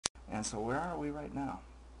And so where are we right now?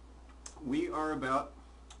 We are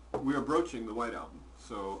broaching the White Album.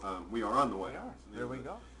 So we are on the White Album. There we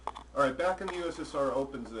go. All right, back in the USSR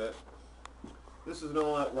opens it. This is an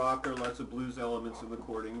all-out rocker, lots of blues elements in the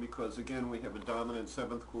chording because, again, we have a dominant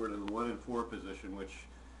 7th chord in the 1 and 4 position, which,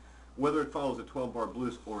 whether it follows a 12-bar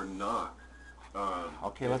blues or not.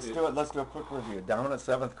 Okay, let's do it. Let's do a quick review. Dominant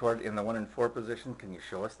 7th chord in the 1 and 4 position. Can you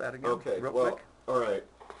show us that again? Okay, real well, quick? all right.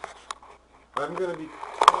 I'm going to be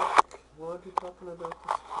will I be talking about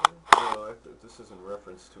this? No, this is in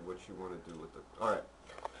reference to what you want to do with it. All right.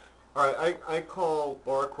 All right, I call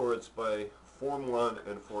bar chords by Form 1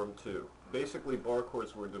 and Form 2. Basically, bar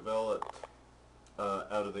chords were developed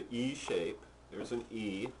out of the E shape. There's an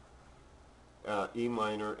E, E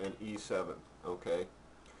minor, and E7. Okay.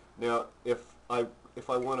 Now, if I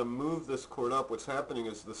want to move this chord up, what's happening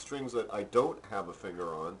is the strings that I don't have a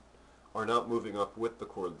finger on are not moving up with the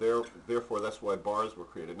chord. Therefore, that's why bars were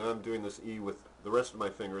created. Now I'm doing this E with the rest of my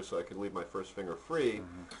fingers so I can leave my first finger free.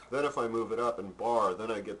 Mm-hmm. Then if I move it up and bar,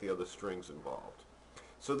 then I get the other strings involved.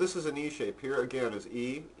 So this is an E shape. Here again is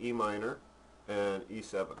E, E minor, and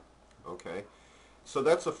E7. Okay? So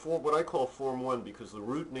that's what I call Form 1 because the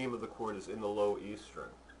root name of the chord is in the low E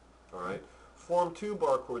string. All right? Form 2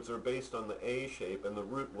 bar chords are based on the A shape, and the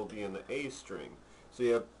root will be in the A string. So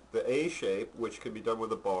you have the A shape, which can be done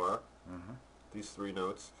with a bar, these 3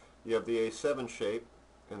 notes. You have the A7 shape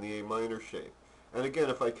and the A minor shape. And again,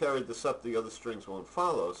 if I carried this up, the other strings won't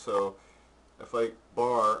follow. So if I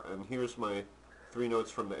bar, and here's my 3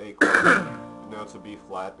 notes from the A chord. Now it's a B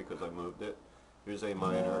flat because I moved it. Here's A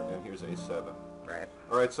minor, and here's A7. Right.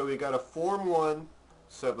 All right, so we got a Form 1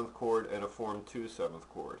 7th chord and a Form 2 7th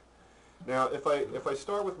chord. Now, if I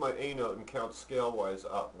start with my A note and count scale-wise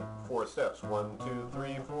up 4 steps, 1, 2,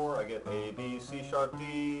 3, 4, I get A, B, C sharp,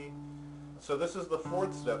 D. So this is the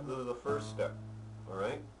 4th step. This is the 1st step. All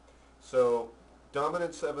right. So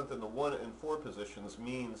dominant 7th in the 1 and 4 positions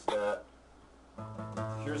means that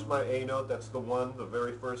here's my A note. That's the 1, the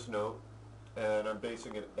very first note, and I'm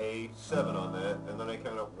basing an A7 on that. And then I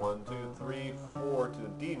count up 1, 2, 3, 4 to the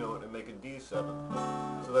D note and make a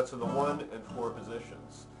D7. So that's in the 1 and 4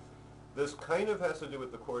 positions. This kind of has to do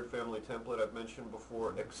with the chord family template I've mentioned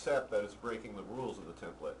before, except that it's breaking the rules of the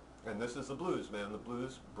template. And this is the blues, man. The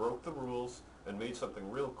blues broke the rules and made something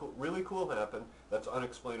really cool happen that's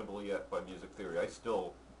unexplainable yet by music theory. I've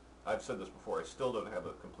said this before, I still don't have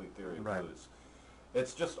a complete theory of blues.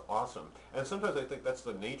 It's just awesome. And sometimes I think that's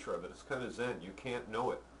the nature of it. It's kind of zen. You can't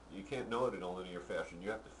know it. You can't know it in a linear fashion. You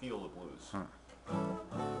have to feel the blues.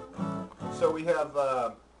 So we have...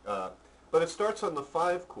 but it starts on the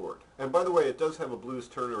 5 chord. And by the way, it does have a blues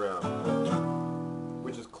turnaround,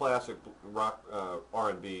 which is classic rock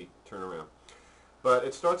R&B turnaround. But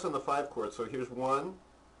it starts on the 5 chord. So here's 1,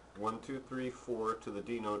 1, 2, 3, 4 to the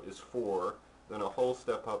D note is 4. Then a whole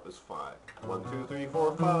step up is 5. 1, 2, 3,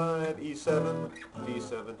 4, 5, E7,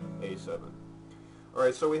 D7, A7. All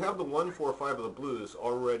right, so we have the 1, 4, 5 of the blues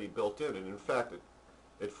already built in. And in fact,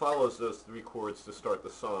 it follows those 3 chords to start the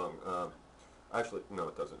song. Actually, no,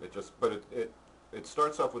 it doesn't. It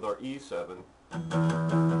starts off with our E7.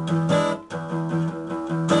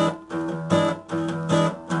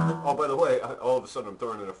 Oh, by the way, all of a sudden I'm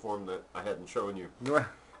throwing in a form that I hadn't shown you.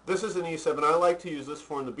 This is an E7. I like to use this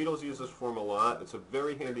form. The Beatles use this form a lot. It's a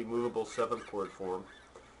very handy movable 7th chord form.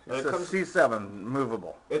 And it's a C7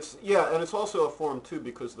 movable. Yeah, and it's also a form too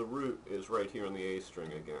because the root is right here on the A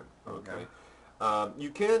string again. Okay. You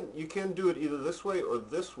can do it either this way or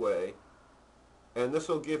this way. And this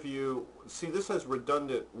will give you, see, this has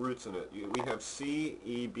redundant roots in it. We have C,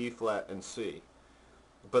 E, B flat, and C.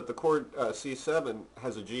 But the chord C7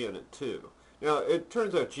 has a G in it too. Now, it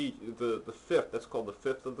turns out G, the 5th, that's called the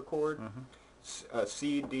 5th of the chord.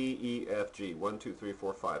 C, D, E, F, G, 1, 2, 3,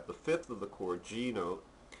 4, 5. The 5th of the chord, G note,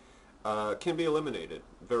 can be eliminated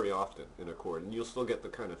very often in a chord. And you'll still get the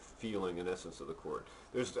kind of feeling and essence of the chord.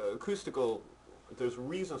 There's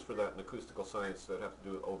reasons for that in acoustical science that have to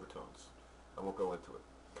do with overtones. I won't go into it.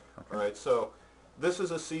 Okay. All right, so this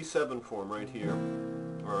is a C7 form right here.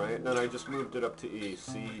 All right, and then I just moved it up to E,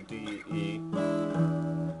 C, D, E.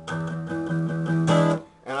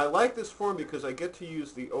 And I like this form because I get to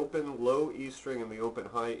use the open low E string and the open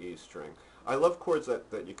high E string. I love chords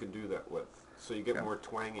that you can do that with, so you get more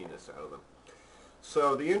twanginess out of them.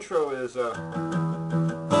 So the intro is...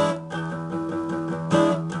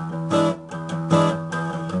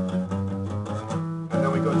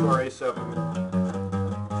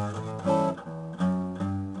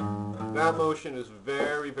 That motion is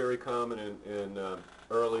very, very common in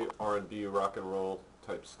early R&B, rock and roll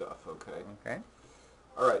type stuff. Okay. Okay.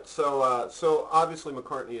 All right. So obviously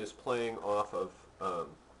McCartney is playing off of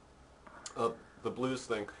the blues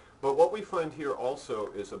thing. But what we find here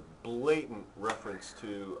also is a blatant reference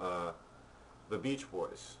to the Beach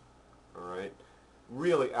Boys, all right?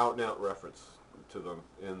 Really out-and-out reference to them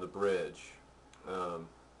in the bridge.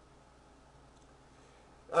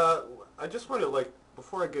 I just want to, like,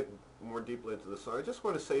 before I get more deeply into the song, I just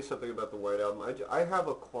want to say something about the White Album. I have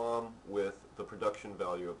a qualm with the production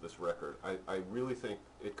value of this record. I really think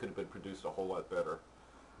it could have been produced a whole lot better,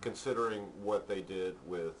 considering what they did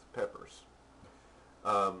with Peppers.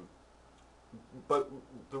 But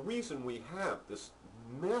the reason we have this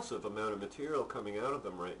massive amount of material coming out of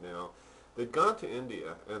them right now, they'd gone to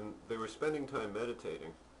India and they were spending time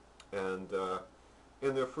meditating, and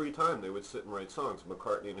in their free time they would sit and write songs.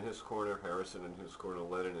 McCartney in his corner, Harrison in his corner,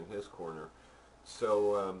 Lennon in his corner.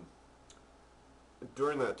 So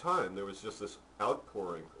during that time there was just this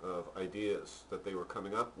outpouring of ideas that they were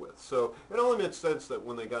coming up with. So it only made sense that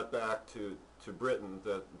when they got back to Britain,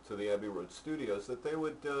 to the Abbey Road studios, that they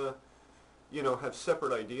would you know, have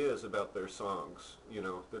separate ideas about their songs, you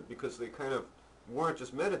know, because they kind of weren't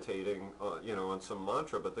just meditating, you know, on some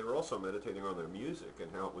mantra, but they were also meditating on their music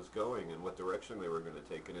and how it was going and what direction they were going to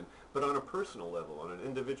take it in, but on a personal level, on an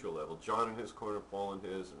individual level. John in his corner, Paul in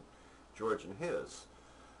his, and George in his.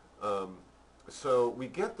 So we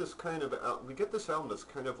get this kind of this album that's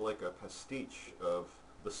kind of like a pastiche of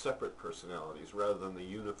the separate personalities rather than the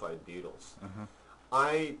unified Beatles. Mm-hmm.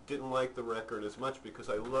 I didn't like the record as much because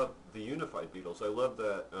I loved the unified Beatles. I loved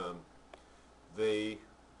that they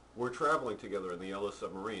were traveling together in the Yellow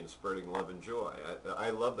Submarine, spreading love and joy.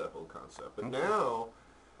 I love that whole concept. But now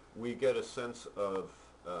we get a sense of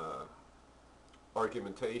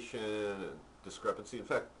argumentation and discrepancy. In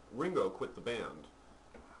fact, Ringo quit the band,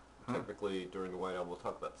 technically, during the White Album. We'll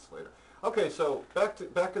talk about this later. Okay, so back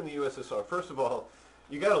in the USSR. First of all,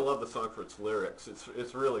 you got to love the song for its lyrics.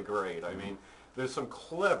 It's really great. I mean, there's some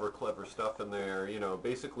clever stuff in there. You know,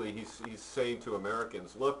 basically he's saying to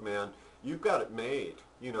Americans, look, man, you've got it made.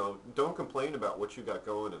 You know, don't complain about what you got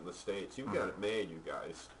going in the States. You've got it made, you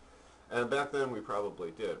guys. And back then we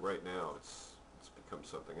probably did. Right now it's become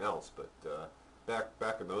something else. But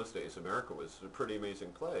back in those days, America was a pretty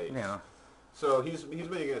amazing place. Yeah. So he's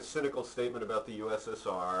making a cynical statement about the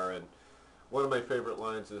USSR, and one of my favorite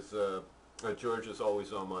lines is, George is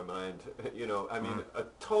always on my mind. You know, I mean, a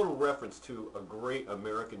total reference to a great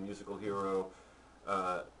American musical hero,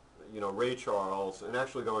 you know, Ray Charles, and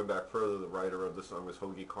actually going back further, the writer of the song was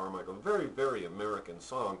Hoagy Carmichael. Very, very American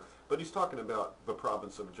song, but he's talking about the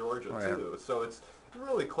province of Georgia, too. So it's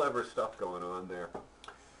really clever stuff going on there.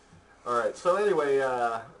 All right, so anyway,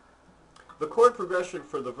 the chord progression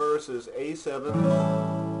for the verse is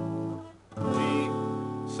A7,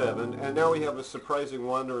 G7, and now we have a surprising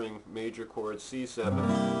wandering major chord, C7,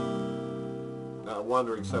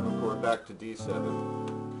 wandering 7th chord back to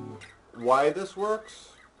D7. Why this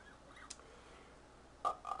works?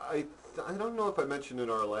 I don't know if I mentioned in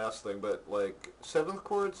our last thing, but like 7th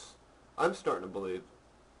chords, I'm starting to believe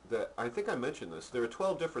that, I think I mentioned this, there are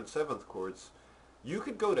 12 different 7th chords. You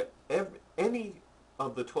could go to any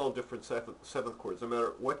of the 12 different 7th chords, no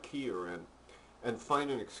matter what key you're in, and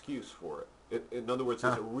find an excuse for it. In other words,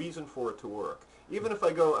 there's a reason for it to work. Even if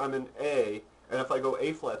I'm in A, and if I go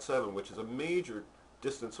A flat 7, which is a major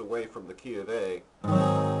distance away from the key of A,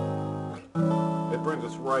 it brings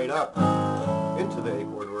us right up into the A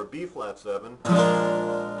chord, or a B flat 7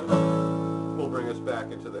 will bring us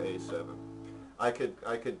back into the A7. I could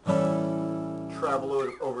travel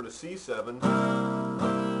over to C7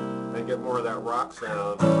 and get more of that rock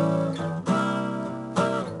sound.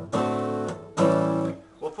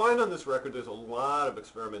 We'll find on this record there's a lot of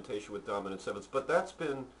experimentation with dominant 7s, but that's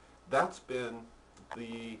been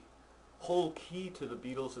the whole key to the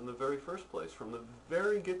Beatles in the very first place, from the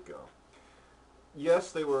very get-go.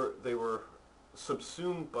 Yes, they were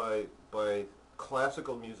subsumed by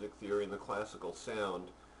classical music theory and the classical sound,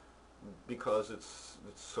 because it's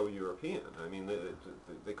so European. I mean,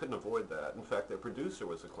 they couldn't avoid that. In fact, their producer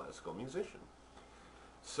was a classical musician.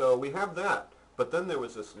 So we have that. But then there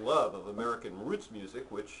was this love of American roots music,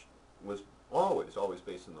 which was always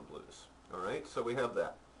based in the blues. All right? So we have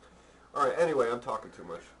that. All right, anyway, I'm talking too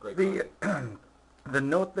much. Great. The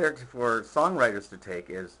note there for songwriters to take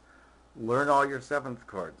is learn all your 7th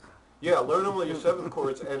chords. Yeah, learn all your 7th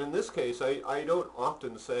chords, and in this case, I don't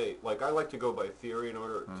often say, like, I like to go by theory in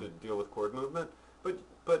order to deal with chord movement, but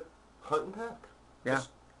hunt and peck. Yeah. Just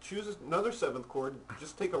choose another 7th chord,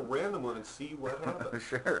 just take a random one and see what happens.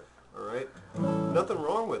 Sure. All right? Nothing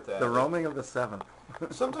wrong with that. The roaming of the 7th.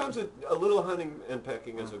 Sometimes a little hunting and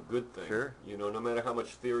pecking is a good thing. Sure. You know, no matter how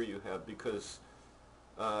much theory you have, because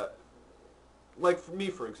like for me,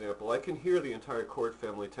 for example, I can hear the entire chord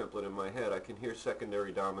family template in my head. I can hear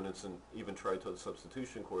secondary dominants and even tritone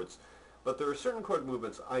substitution chords. But there are certain chord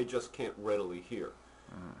movements I just can't readily hear,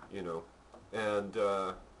 you know. And,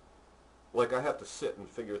 like, I have to sit and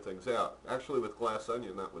figure things out. Actually, with Glass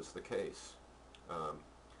Onion, that was the case.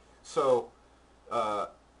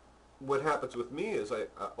 What happens with me is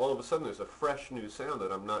all of a sudden there's a fresh new sound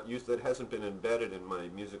that I'm not used, that hasn't been embedded in my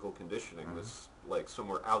musical conditioning. That's like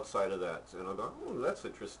somewhere outside of that, and I'll go, oh, that's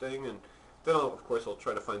interesting, and then of course I'll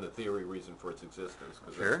try to find the theory reason for its existence,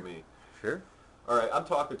 because that's me. Sure. All right, I'm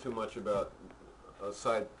talking too much about a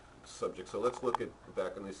side subject, so let's look at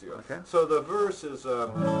back in this. Okay. So the verse is in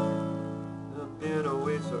a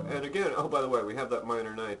way, so, and again, oh, by the way, we have that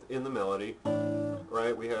minor ninth in the melody,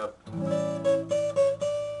 right? We have,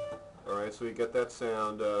 all right, so we get that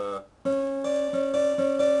sound.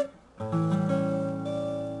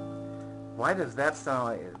 Why does that sound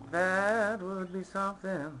like that would be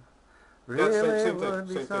something? Really Same would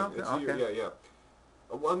be thing. something. It's, Okay. yeah.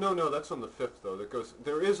 Well, no, that's on the fifth though. That goes.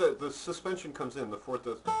 There is the suspension comes in the fourth.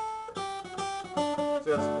 See,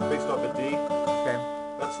 that's based off a D. Okay.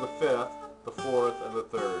 That's the fifth, the fourth, and the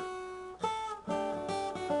third.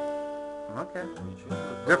 Okay.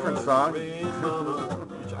 Different song. I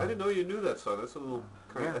didn't know you knew that song. That's a little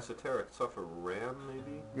kind of esoteric. It's off of Ram,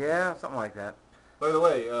 maybe? Yeah, something like that. By the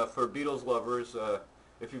way, for Beatles lovers,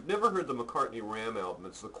 if you've never heard the McCartney Ram album,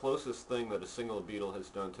 it's the closest thing that a single Beatle has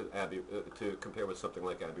done to compare with something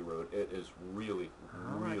like Abbey Road. It is really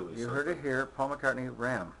You heard it here, Paul McCartney,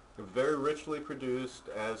 Ram. very richly produced,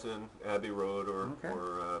 as in Abbey Road or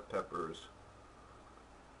Peppers.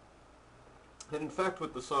 And in fact,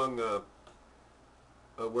 with the song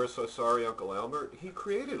We're So Sorry, Uncle Albert, he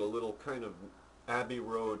created a little kind of Abbey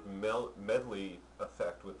Road medley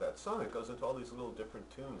effect with that song. It goes into all these little different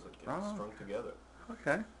tunes that get strung together.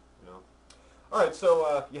 Okay. You know. All right,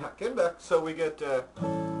 so getting back. So we get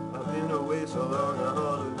I've been away so long.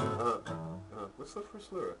 What's the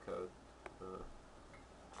first lyric?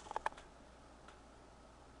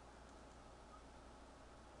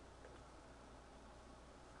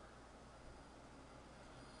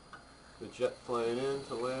 The jet flying in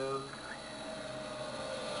to land.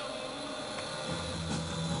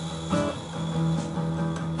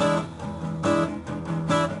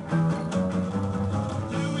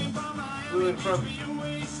 Flew in from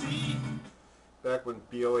back when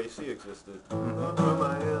BOAC existed. From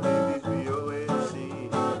Miami Beach, BOAC.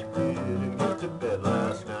 Didn't get to bed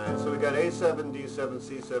last night. So we got A7, D7,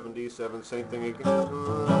 C7, D7, same thing again.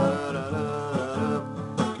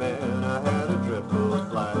 Man, I had a dreadful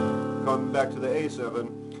flight. Coming back to the A7.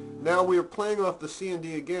 Now we're playing off the C and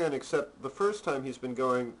D again, except the first time he's been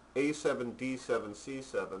going A7, D7,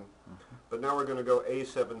 C7, but now we're going to go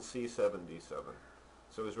A7, C7, D7.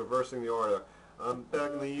 So he's reversing the order. I'm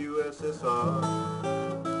back in the USSR.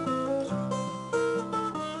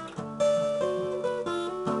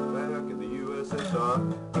 Back in the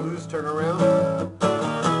USSR. Blues turn around.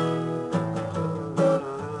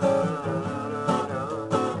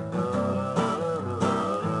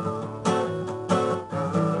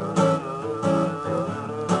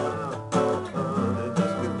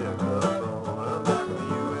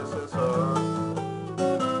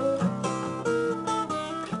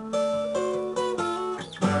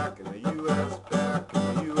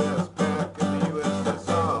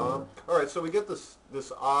 So we get this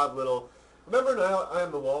odd little, remember now I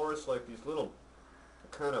Am the Walrus, like these little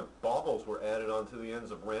kind of baubles were added onto the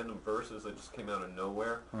ends of random verses that just came out of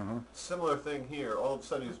nowhere. Similar thing here, all of a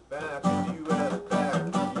sudden he's back in the U.S., back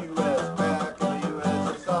in the U.S., back in the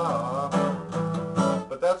USSR.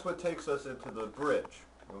 But that's what takes us into the bridge,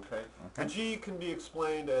 okay? The G can be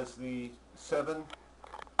explained as the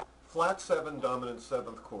flat 7 dominant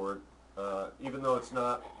 7th chord. Even though it's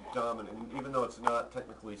not dominant, even though it's not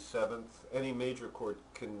technically 7th, any major chord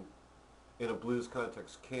can, in a blues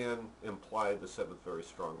context, can imply the 7th very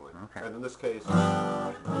strongly. And in this case,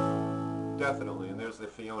 definitely. And there's the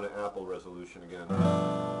Fiona Apple resolution again.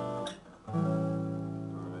 All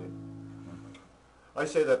right. I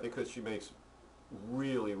say that because she makes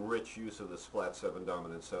really rich use of this flat 7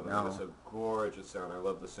 dominant 7. And it's a gorgeous sound. I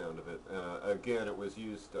love the sound of it. Again, it was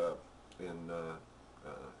used in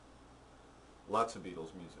lots of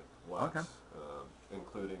Beatles music, lots,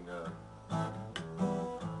 including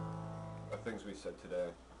things we said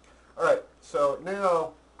today. All right, so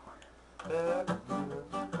now back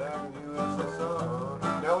in the USSR.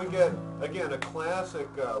 Now we get again a classic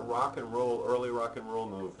rock and roll, early rock and roll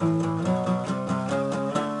move.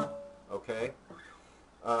 Okay.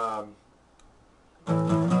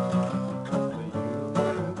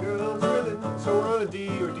 So we're on a D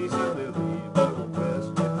or D7 melody.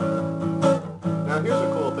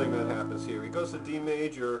 thing that happens here. He goes to D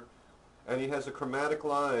major, and he has a chromatic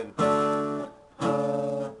line.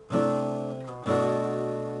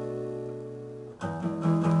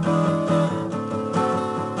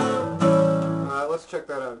 Let's check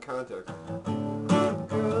that out in context.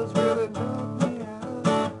 Girls really knock me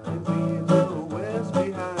out and leave the West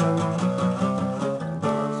behind.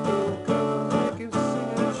 Girls go make you sing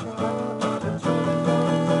and shout and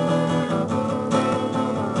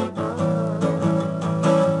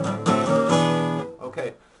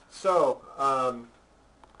okay, so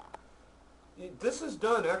this is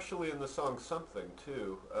done actually in the song Something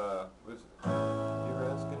too. You're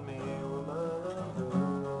asking me where my love goes.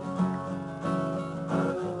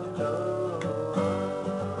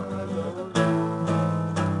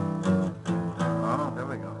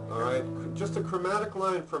 Just a chromatic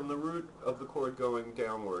line from the root of the chord going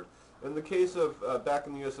downward. In the case of back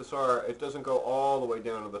in the USSR, it doesn't go all the way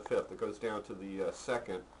down to the fifth. It goes down to the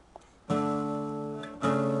second.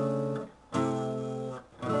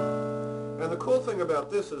 And the cool thing about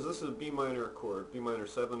this is a B minor chord, B minor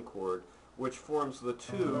 7 chord, which forms the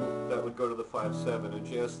 2 that would go to the 5-7. In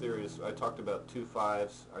jazz theory, I talked about 2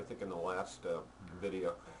 5s, I think in the last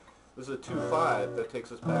video. This is a 2-5 that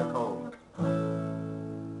takes us back home.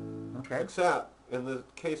 Okay. Except, in the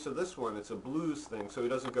case of this one, it's a blues thing, so he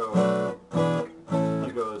doesn't go,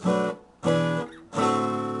 he goes,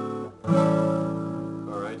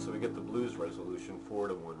 alright, so we get the blues resolution,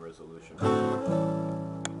 4-to-1 resolution.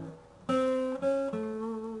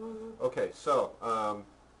 Okay, so,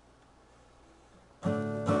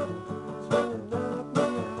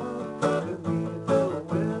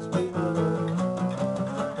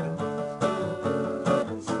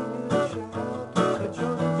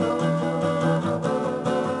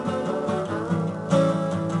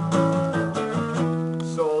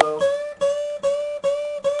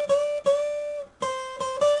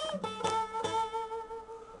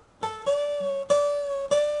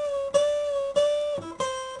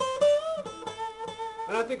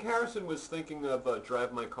 and I think Harrison was thinking of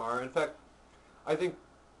Drive My Car. In fact, I think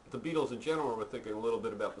the Beatles in general were thinking a little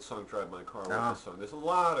bit about the song Drive My Car with this song. There's a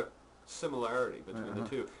lot of similarity between the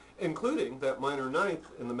two, including that minor ninth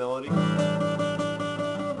in the melody.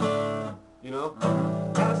 You know?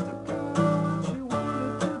 Ask the girl what you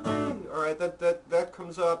wanted to be. All right, that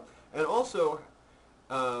comes up. And also,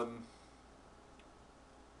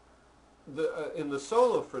 in the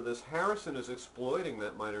solo for this, Harrison is exploiting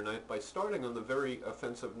that minor ninth by starting on the very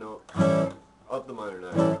offensive note of the minor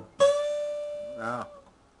ninth. Oh.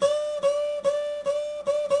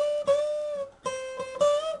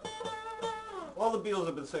 All the Beatles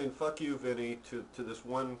have been saying, fuck you, Vinnie, to this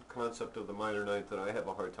one concept of the minor ninth that I have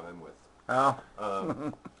a hard time with. Oh.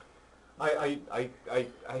 I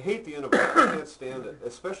hate the interval. I can't stand it.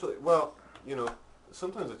 Especially, well, you know,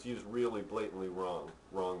 sometimes it's used really blatantly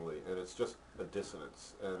wrongly, and it's just a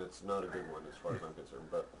dissonance, and it's not a good one as far as I'm concerned,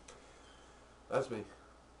 but that's me.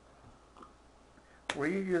 Were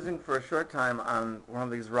you using for a short time on one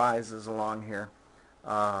of these rises along here,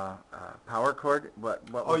 power chord? What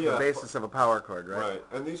was the basis of a power chord, right? Right,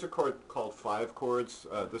 and these are called 5 chords.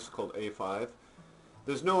 This is called A5.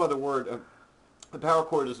 There's no other word. The power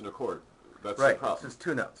chord isn't a chord. That's the problem. It's just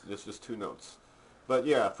 2 notes. It's just 2 notes. But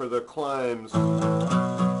yeah, for the climbs.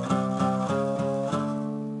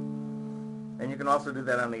 And you can also do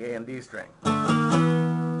that on the A and D string.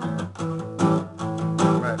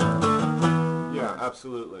 Right. Yeah,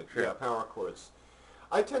 absolutely. Sure. Yeah, power chords.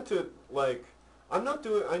 I tend to, like, I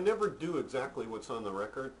never do exactly what's on the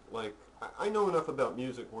record. Like, I know enough about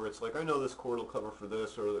music where it's like, I know this chord will cover for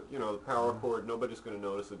this, or, you know, the power chord, nobody's going to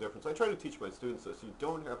notice the difference. I try to teach my students this. You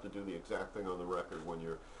don't have to do the exact thing on the record when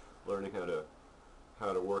you're learning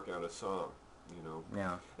how to work out a song, you know.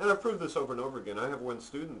 Yeah. And I've proved this over and over again. I have one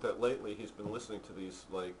student that lately he's been listening to these,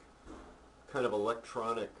 like, kind of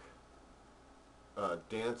electronic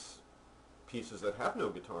dance pieces that have no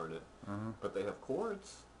guitar in it, but they have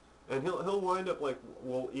chords. And he'll wind up, like,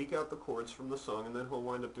 we'll eke out the chords from the song, and then he'll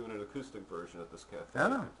wind up doing an acoustic version at this cafe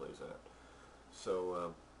that he plays at.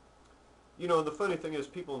 So, you know, the funny thing is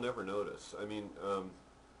people never notice. I mean,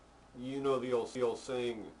 you know the old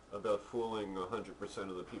saying about fooling 100%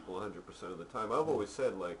 of the people 100% of the time. I've always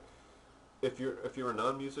said, like, if you're a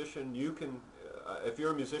non-musician, you can, if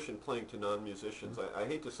you're a musician playing to non-musicians, I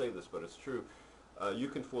hate to say this, but it's true, you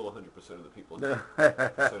can fool 100% of the people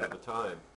 100% of the time.